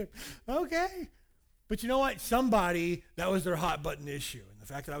leadership. Okay. But you know what? Somebody, that was their hot button issue. And the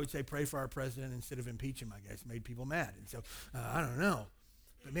fact that I would say pray for our president instead of impeach him, I guess, made people mad. And so, I don't know.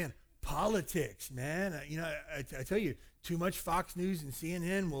 But man, politics, man. I tell you, too much Fox News and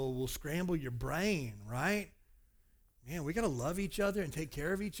CNN will scramble your brain, right? Man, we got to love each other and take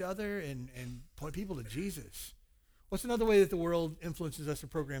care of each other and point people to Jesus. What's another way that the world influences us or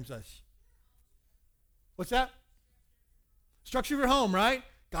programs us? What's that? Structure of your home, right?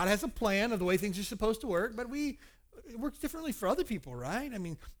 God has a plan of the way things are supposed to work, but it works differently for other people, right? I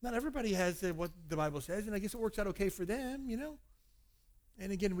mean, not everybody has what the Bible says, and I guess it works out okay for them,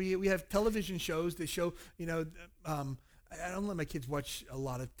 And again, we have television shows that show, I don't let my kids watch a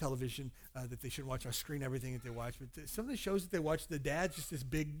lot of television that they should watch. I screen everything that they watch, but some of the shows that they watch, the dad's just this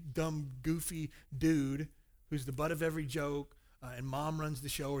big, dumb, goofy dude who's the butt of every joke, and mom runs the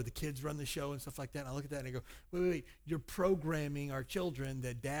show or the kids run the show and stuff like that. And I look at that and I go, wait, you're programming our children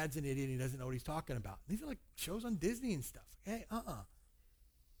that dad's an idiot and he doesn't know what he's talking about. These are like shows on Disney and stuff. Hey,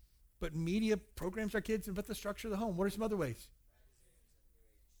 But media programs our kids about the structure of the home. What are some other ways?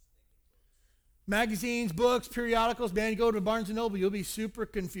 Magazines, books, periodicals. Man, you go to Barnes & Noble, you'll be super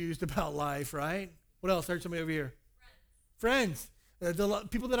confused about life, right? What else? I heard somebody over here. Friends. The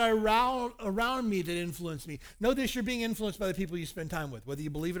people that are around me that influence me. Know this, you're being influenced by the people you spend time with. Whether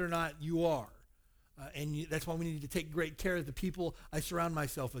you believe it or not, you are. That's why we need to take great care of the people I surround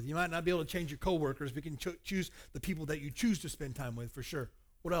myself with. You might not be able to change your coworkers, but you can choose the people that you choose to spend time with for sure.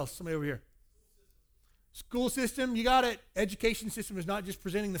 What else? Somebody over here. School system, you got it. Education system is not just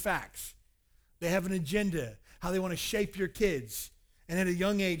presenting the facts. They have an agenda, how they want to shape your kids. And at a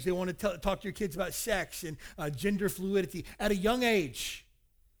young age, they want to talk to your kids about sex and gender fluidity. At a young age,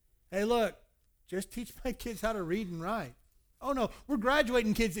 hey, look, just teach my kids how to read and write. Oh, no, we're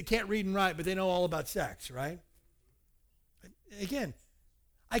graduating kids that can't read and write, but they know all about sex, right? Again,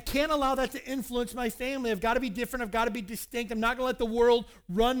 I can't allow that to influence my family. I've got to be different. I've got to be distinct. I'm not going to let the world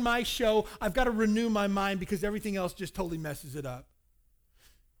run my show. I've got to renew my mind because everything else just totally messes it up.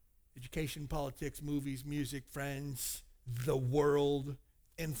 Education, politics, movies, music, friends, the world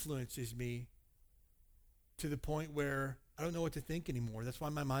influences me to the point where I don't know what to think anymore. That's why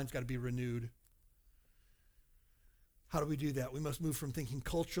my mind's got to be renewed. How do we do that? We must move from thinking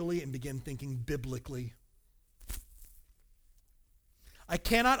culturally and begin thinking biblically. I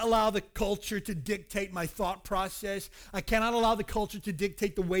cannot allow the culture to dictate my thought process. I cannot allow the culture to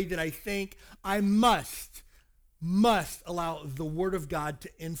dictate the way that I think. I must allow the Word of God to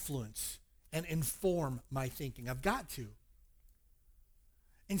influence and inform my thinking. I've got to.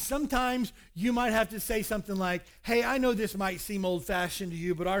 And sometimes you might have to say something like, hey, I know this might seem old-fashioned to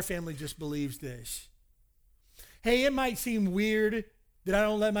you, but our family just believes this. Hey, it might seem weird that I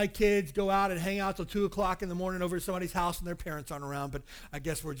don't let my kids go out and hang out till 2 o'clock in the morning over at somebody's house and their parents aren't around, but I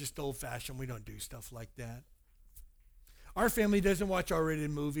guess we're just old-fashioned. We don't do stuff like that. Our family doesn't watch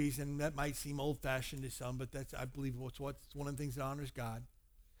R-rated movies, and that might seem old-fashioned to some, but I believe it's one of the things that honors God.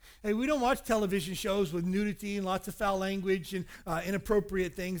 Hey, we don't watch television shows with nudity and lots of foul language and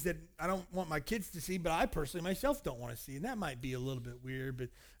inappropriate things that I don't want my kids to see, but I personally myself don't want to see, and that might be a little bit weird, but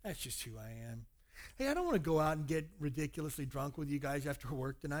that's just who I am. Hey, I don't want to go out and get ridiculously drunk with you guys after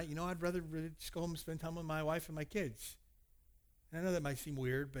work tonight. I'd rather really just go home and spend time with my wife and my kids. And I know that might seem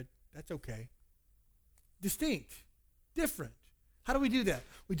weird, but that's okay. Distinct. Different. How do we do that?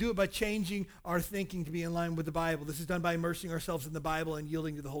 We do it by changing our thinking to be in line with the Bible. This is done by immersing ourselves in the Bible and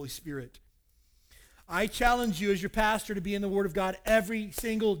yielding to the Holy Spirit. I challenge you as your pastor to be in the Word of God every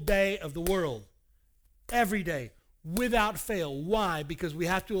single day of the world. Every day, without fail. Why? Because we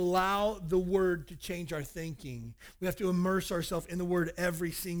have to allow the Word to change our thinking. We have to immerse ourselves in the Word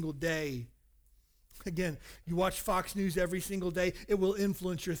every single day. Again, you watch Fox News every single day, it will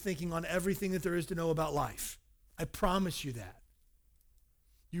influence your thinking on everything that there is to know about life. I promise you that.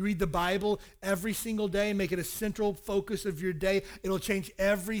 You read the Bible every single day and make it a central focus of your day. It'll change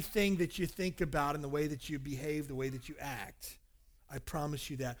everything that you think about and the way that you behave, the way that you act. I promise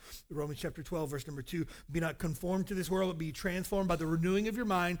you that. Romans chapter 12, verse number 2, be not conformed to this world, but be transformed by the renewing of your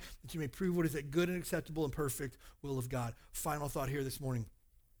mind, that you may prove what is that good and acceptable and perfect will of God. Final thought here this morning.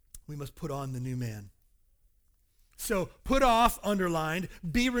 We must put on the new man. So put off, underlined,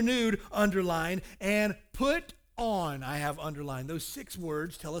 be renewed, underlined, and put on, I have underlined. Those 6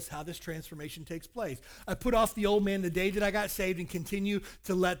 words tell us how this transformation takes place. I put off the old man the day that I got saved and continue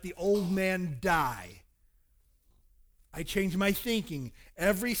to let the old man die. I change my thinking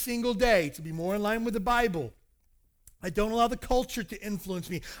every single day to be more in line with the Bible. I don't allow the culture to influence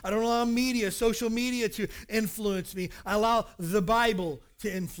me. I don't allow media, social media to influence me. I allow the Bible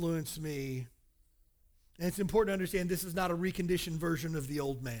to influence me. And it's important to understand this is not a reconditioned version of the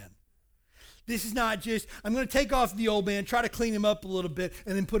old man. This is not just, I'm going to take off the old man, try to clean him up a little bit,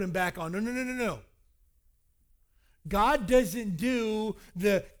 and then put him back on. No. God doesn't do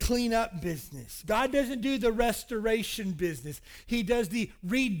the cleanup business. God doesn't do the restoration business. He does the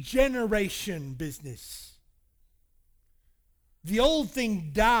regeneration business. The old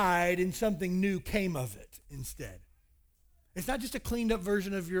thing died and something new came of it instead. It's not just a cleaned up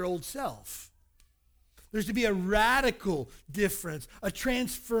version of your old self. There's to be a radical difference, a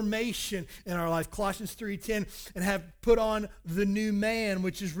transformation in our life. Colossians 3:10, and have put on the new man,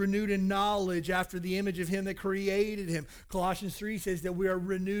 which is renewed in knowledge after the image of him that created him. Colossians 3 says that we are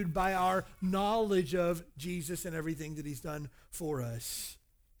renewed by our knowledge of Jesus and everything that he's done for us.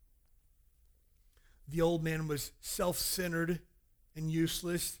 The old man was self-centered and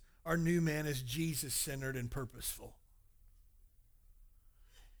useless. Our new man is Jesus-centered and purposeful.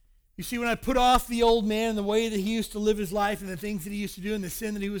 You see, when I put off the old man and the way that he used to live his life and the things that he used to do and the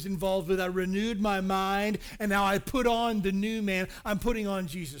sin that he was involved with, I renewed my mind, and now I put on the new man. I'm putting on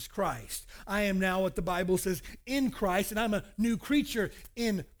Jesus Christ. I am now what the Bible says in Christ, and I'm a new creature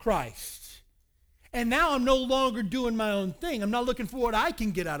in Christ. And now I'm no longer doing my own thing. I'm not looking for what I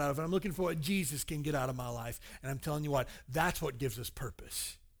can get out of it. I'm looking for what Jesus can get out of my life. And I'm telling you what, that's what gives us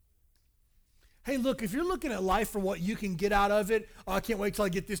purpose. Hey, look, if you're looking at life for what you can get out of it, oh, I can't wait till I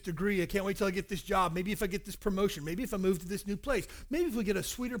get this degree. I can't wait till I get this job. Maybe if I get this promotion. Maybe if I move to this new place. Maybe if we get a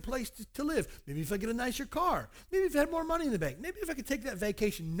sweeter place to live. Maybe if I get a nicer car. Maybe if I had more money in the bank. Maybe if I could take that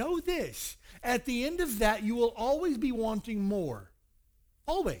vacation. Know this. At the end of that, you will always be wanting more.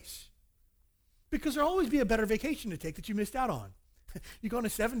 Always. Because there'll always be a better vacation to take that you missed out on. You go on a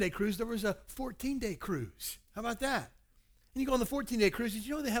 7-day cruise, there was a 14-day cruise. How about that? And you go on the 14-day cruise. Did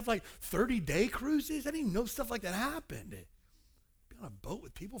you know they have like 30-day cruises? I didn't even know stuff like that happened. Be on a boat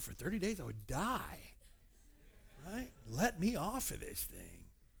with people for 30 days, I would die. Right? Let me off of this thing.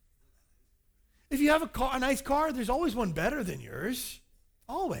 If you have a nice car, there's always one better than yours.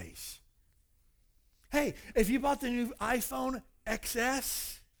 Always. Hey, if you bought the new iPhone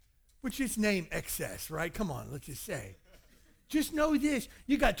XS, which is named XS, right? Come on, let's just say. Just know this,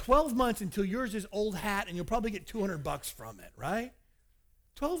 you got 12 months until yours is old hat, and you'll probably get $200 from it, right?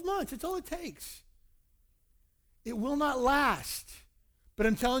 12 months, that's all it takes. It will not last. But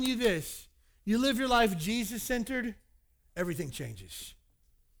I'm telling you this, you live your life Jesus-centered, everything changes.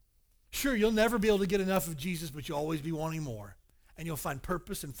 Sure, you'll never be able to get enough of Jesus, but you'll always be wanting more. And you'll find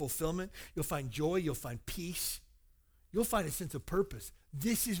purpose and fulfillment. You'll find joy. You'll find peace. You'll find a sense of purpose.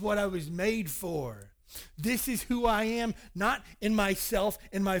 This is what I was made for. This is who I am, not in myself,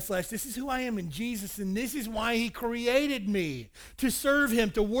 in my flesh. This is who I am in Jesus, and this is why he created me, to serve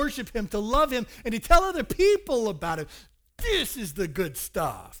him, to worship him, to love him, and to tell other people about him. This is the good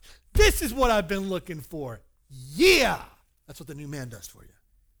stuff. This is what I've been looking for. Yeah! That's what the new man does for you.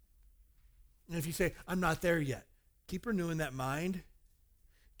 And if you say, I'm not there yet, keep renewing that mind.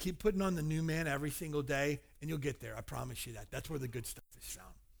 Keep putting on the new man every single day, and you'll get there. I promise you that. That's where the good stuff is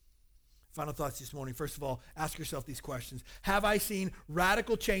found. Final thoughts this morning. First of all, ask yourself these questions. Have I seen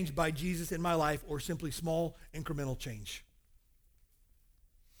radical change by Jesus in my life, or simply small incremental change?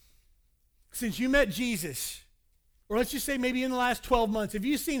 Since you met Jesus, or let's just say maybe in the last 12 months, have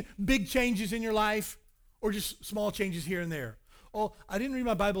you seen big changes in your life, or just small changes here and there? Oh, I didn't read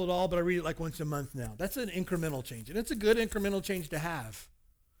my Bible at all, but I read it like once a month now. That's an incremental change, and it's a good incremental change to have.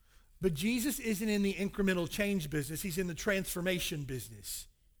 But Jesus isn't in the incremental change business. He's in the transformation business.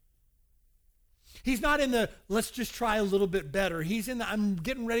 He's not in the, let's just try a little bit better. He's in the, I'm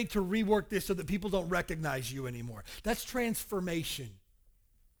getting ready to rework this so that people don't recognize you anymore. That's transformation.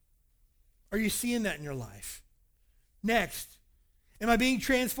 Are you seeing that in your life? Next, am I being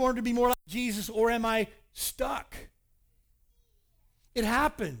transformed to be more like Jesus, or am I stuck? It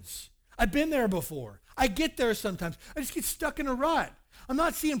happens. I've been there before. I get there sometimes. I just get stuck in a rut. I'm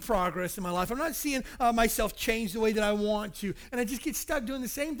not seeing progress in my life. I'm not seeing myself change the way that I want to. And I just get stuck doing the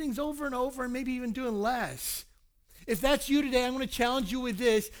same things over and over, and maybe even doing less. If that's you today, I'm going to challenge you with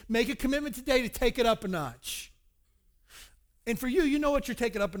this. Make a commitment today to take it up a notch. And for you, you know what your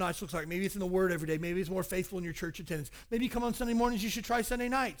take it up a notch looks like. Maybe it's in the Word every day. Maybe it's more faithful in your church attendance. Maybe you come on Sunday mornings, you should try Sunday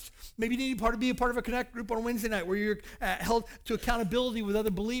nights. Maybe you need to be a part of a connect group on a Wednesday night where you're held to accountability with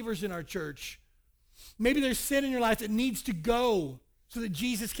other believers in our church. Maybe there's sin in your life that needs to go so that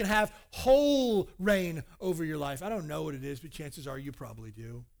Jesus can have whole reign over your life. I don't know what it is, but chances are you probably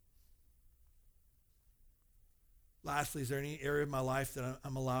do. Lastly, is there any area of my life that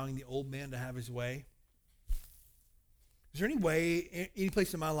I'm allowing the old man to have his way? Is there any way, any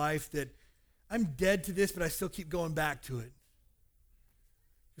place in my life that I'm dead to this, but I still keep going back to it?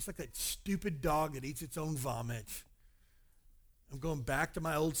 Just like that stupid dog that eats its own vomit. I'm going back to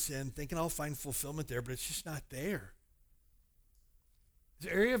my old sin, thinking I'll find fulfillment there, but it's just not there. Is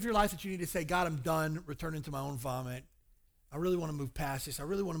there an area of your life that you need to say, God, I'm done returning to my own vomit. I really want to move past this. I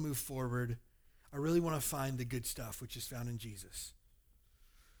really want to move forward. I really want to find the good stuff, which is found in Jesus.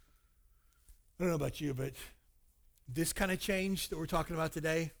 I don't know about you, but this kind of change that we're talking about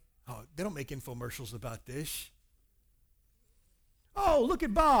today, they don't make infomercials about this. Oh, look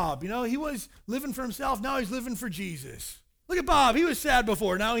at Bob. You know, he was living for himself. Now he's living for Jesus. Look at Bob. He was sad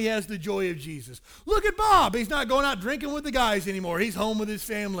before. Now he has the joy of Jesus. Look at Bob. He's not going out drinking with the guys anymore. He's home with his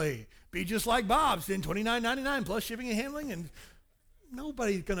family. Be just like Bob. Spend $29.99 plus shipping and handling. And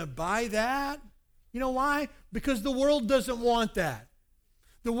nobody's going to buy that. You know why? Because the world doesn't want that.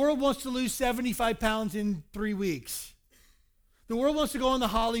 The world wants to lose 75 pounds in 3 weeks. The world wants to go on the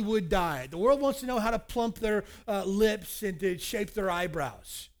Hollywood diet. The world wants to know how to plump their lips and to shape their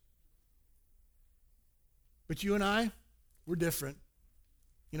eyebrows. But you and I, we're different.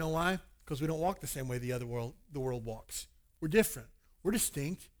 You know why? Because we don't walk the same way the world walks. We're different. We're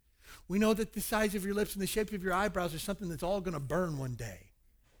distinct. We know that the size of your lips and the shape of your eyebrows is something that's all going to burn one day.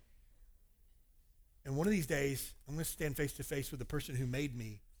 And one of these days, I'm going to stand face to face with the person who made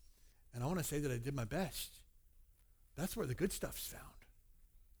me, and I want to say that I did my best. That's where the good stuff's found.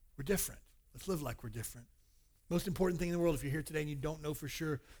 We're different. Let's live like we're different. Most important thing in the world, if you're here today and you don't know for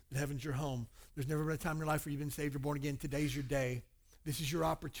sure that heaven's your home, there's never been a time in your life where you've been saved or born again. Today's your day. This is your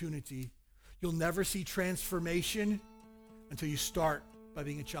opportunity. You'll never see transformation until you start by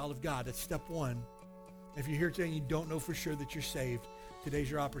being a child of God. That's step one. If you're here today and you don't know for sure that you're saved, today's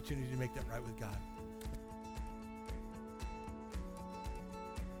your opportunity to make that right with God.